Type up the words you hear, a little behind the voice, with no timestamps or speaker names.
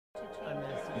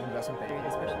doesn't pay.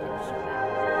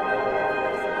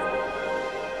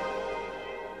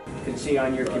 You can see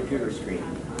on your computer screen.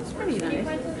 It's pretty nice.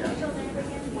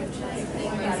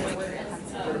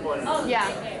 Yeah,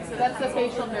 so that's the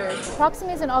facial nerve.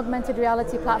 Proximie is an augmented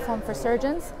reality platform for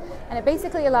surgeons, and it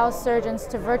basically allows surgeons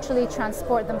to virtually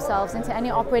transport themselves into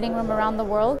any operating room around the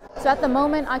world. So at the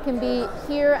moment, I can be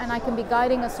here and I can be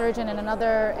guiding a surgeon in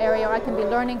another area, or I can be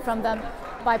learning from them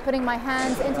by putting my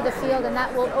hands into the field, and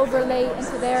that will overlay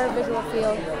into their visual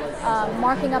field,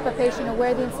 marking up a patient and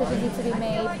where the incisions need to be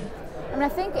made. I mean, I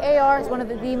think AR is one of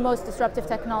the most disruptive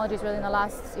technologies really in the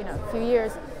last few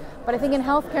years. But I think in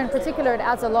healthcare in particular, it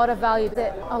adds a lot of value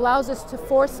that allows us to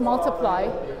force multiply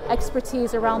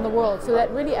expertise around the world so that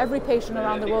really every patient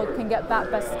around the world can get that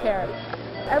best care.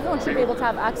 Everyone should be able to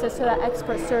have access to that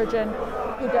expert surgeon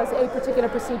who does a particular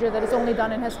procedure that is only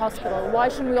done in his hospital. Why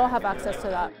shouldn't we all have access to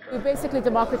that? We're basically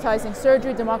democratizing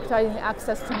surgery, democratizing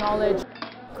access to knowledge,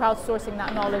 crowdsourcing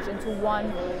that knowledge into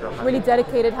one really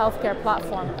dedicated healthcare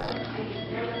platform.